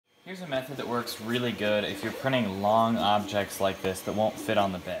Here's a method that works really good if you're printing long objects like this that won't fit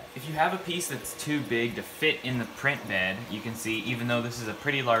on the bed. If you have a piece that's too big to fit in the print bed, you can see even though this is a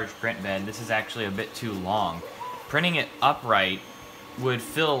pretty large print bed, this is actually a bit too long. Printing it upright would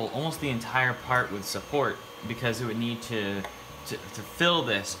fill almost the entire part with support because it would need to fill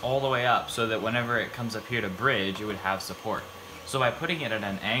this all the way up so that whenever it comes up here to bridge, it would have support. So by putting it at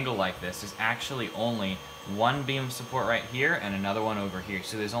an angle like this, there's actually only one beam of support right here and another one over here.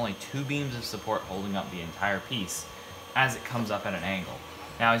 So there's only two beams of support holding up the entire piece as it comes up at an angle.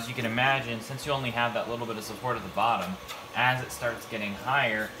 Now, as you can imagine, since you only have that little bit of support at the bottom, as it starts getting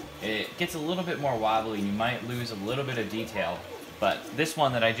higher, it gets a little bit more wobbly and you might lose a little bit of detail. But this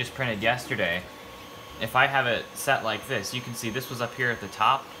one that I just printed yesterday, if I have it set like this, you can see this was up here at the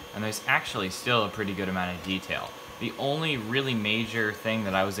top and there's actually still a pretty good amount of detail. The only really major thing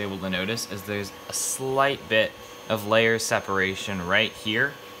that I was able to notice is there's a slight bit of layer separation right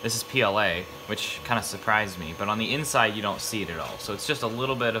here. This is PLA, which kind of surprised me, but on the inside you don't see it at all. So it's just a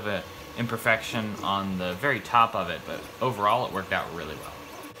little bit of an imperfection on the very top of it, but overall it worked out really well.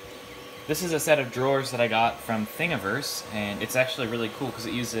 This is a set of drawers that I got from Thingiverse, and it's actually really cool because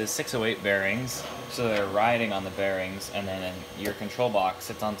it uses 608 bearings, so they're riding on the bearings, and then your control box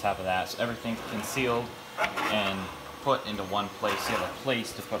sits on top of that, so everything's concealed and put into one place. You have a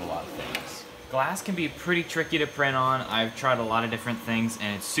place to put a lot of things. Glass can be pretty tricky to print on. I've tried a lot of different things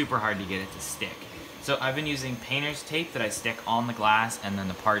and it's super hard to get it to stick. So I've been using painter's tape that I stick on the glass and then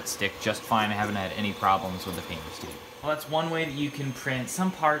the parts stick just fine. I haven't had any problems with the painter's tape. Well, that's one way that you can print some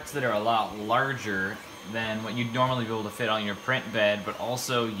parts that are a lot larger than what you'd normally be able to fit on your print bed, but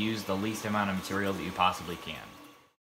also use the least amount of material that you possibly can.